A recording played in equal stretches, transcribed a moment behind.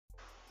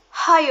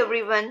Hi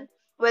everyone,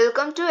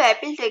 welcome to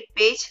Apple Tech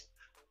Page.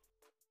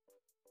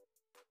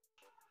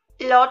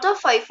 A lot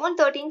of iPhone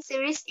 13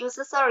 series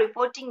users are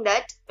reporting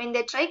that when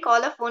they try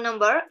call a phone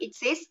number, it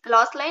says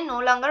last line no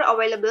longer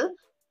available.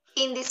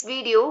 In this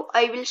video,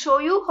 I will show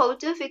you how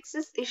to fix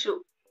this issue.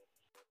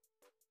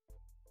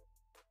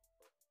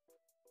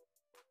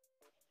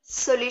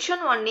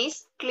 Solution 1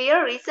 is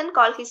clear recent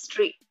call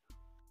history.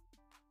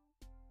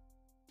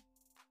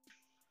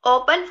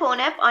 Open phone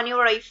app on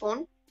your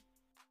iPhone.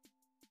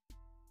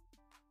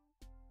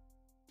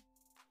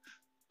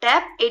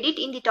 Tap Edit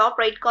in the top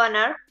right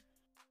corner.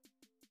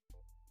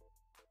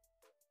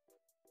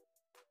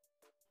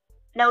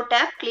 Now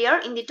tap Clear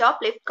in the top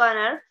left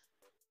corner.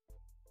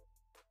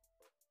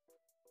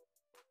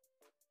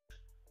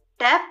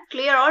 Tap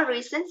Clear all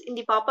recents in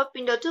the pop-up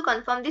window to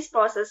confirm this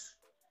process.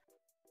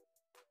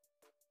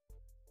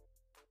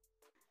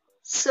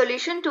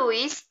 Solution 2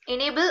 is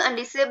enable and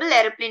disable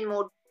airplane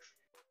mode.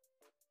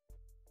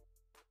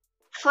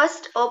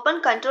 First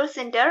open Control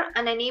Center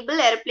and enable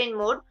airplane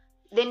mode,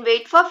 then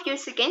wait for few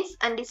seconds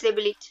and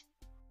disable it.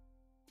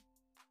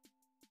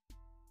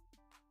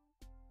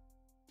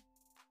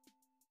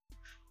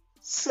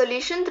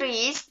 Solution 3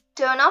 is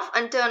turn off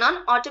and turn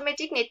on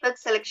automatic network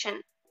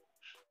selection.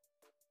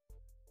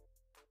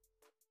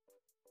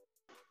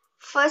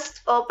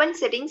 First open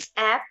Settings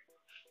app.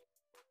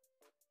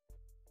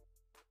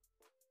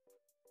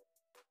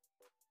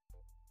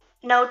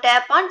 Now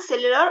tap on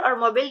cellular or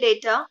mobile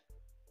data.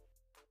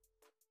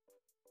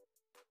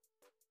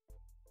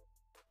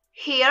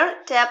 Here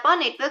tap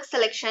on network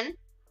selection.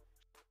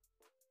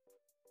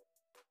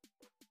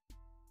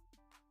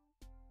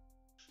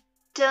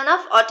 Turn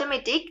off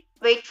automatic,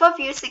 wait for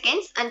few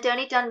seconds and turn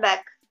it on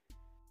back.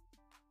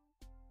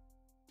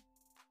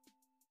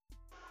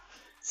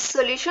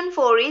 Solution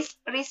 4 is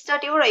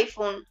restart your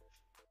iPhone.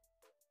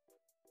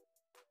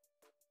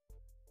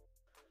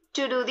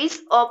 To do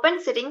this,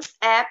 open Settings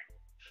app.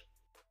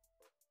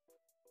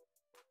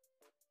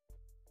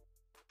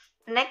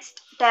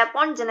 Next, tap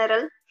on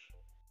General.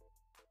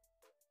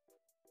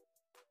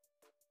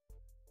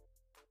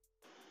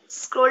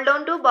 Scroll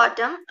down to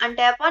bottom and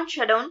tap on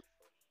Shutdown.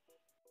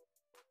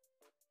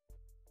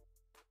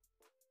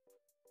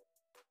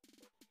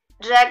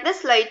 Drag the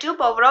slide to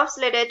power off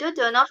slider to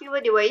turn off your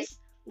device,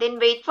 then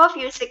wait for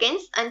few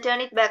seconds and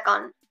turn it back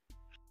on.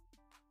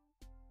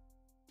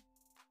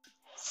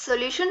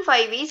 Solution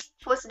 5 is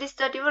force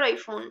restart your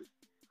iPhone.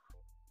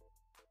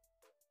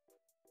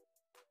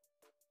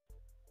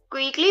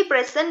 Quickly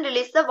press and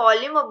release the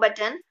volume up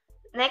button.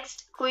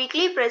 Next,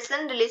 quickly press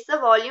and release the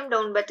volume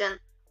down button.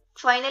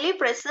 Finally,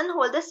 press and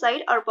hold the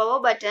side or power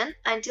button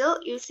until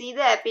you see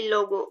the Apple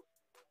logo.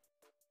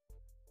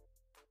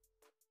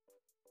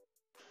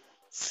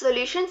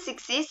 Solution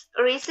 6 is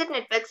reset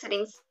network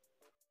settings.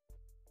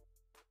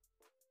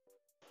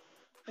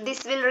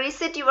 This will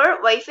reset your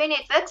Wi-Fi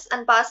networks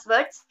and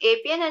passwords,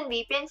 APN and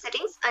VPN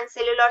settings and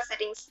cellular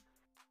settings.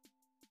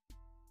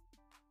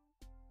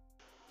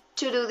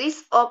 To do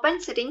this,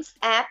 open Settings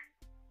app.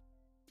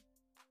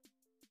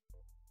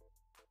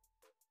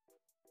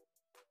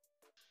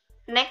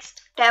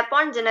 Next, tap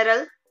on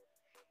General.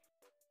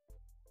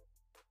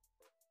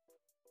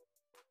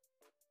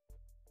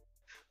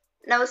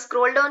 Now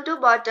scroll down to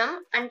bottom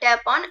and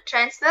tap on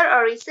Transfer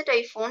or Reset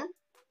iPhone.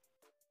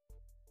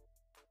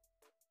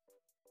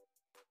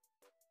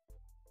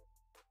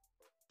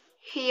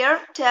 Here,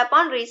 tap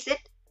on Reset.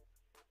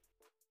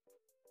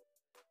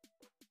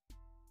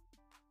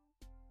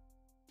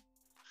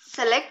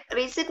 Select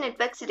Reset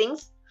Network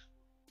Settings.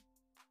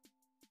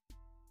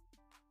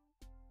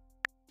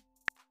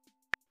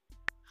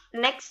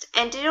 Next,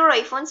 enter your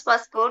iPhone's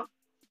passcode.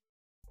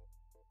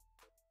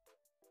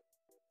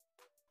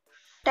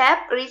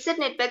 Tap Reset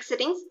Network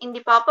Settings in the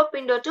pop-up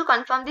window to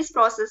confirm this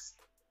process.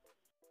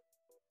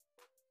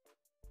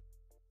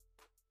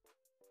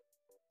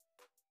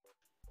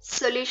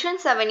 Solution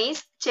 7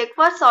 is check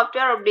for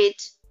software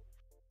update.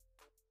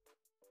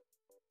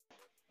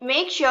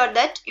 Make sure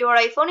that your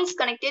iPhone is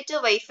connected to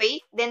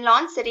Wi-Fi, then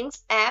launch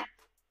Settings app.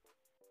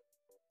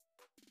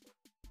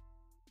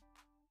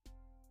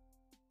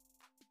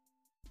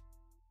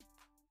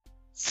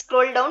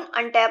 Scroll down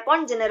and tap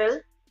on General.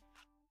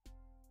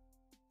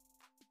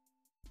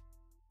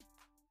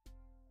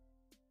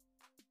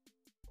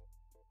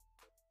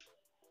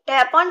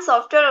 Tap on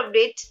Software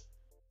Update.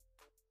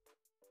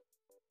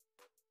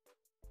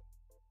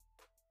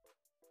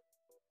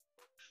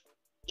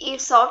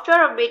 If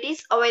software update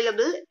is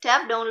available,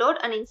 tap Download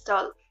and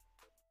install.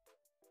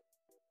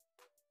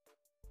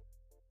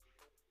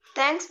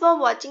 Thanks for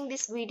watching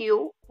this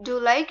video. Do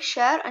like,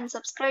 share and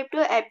subscribe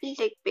to Apple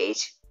Tech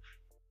Page.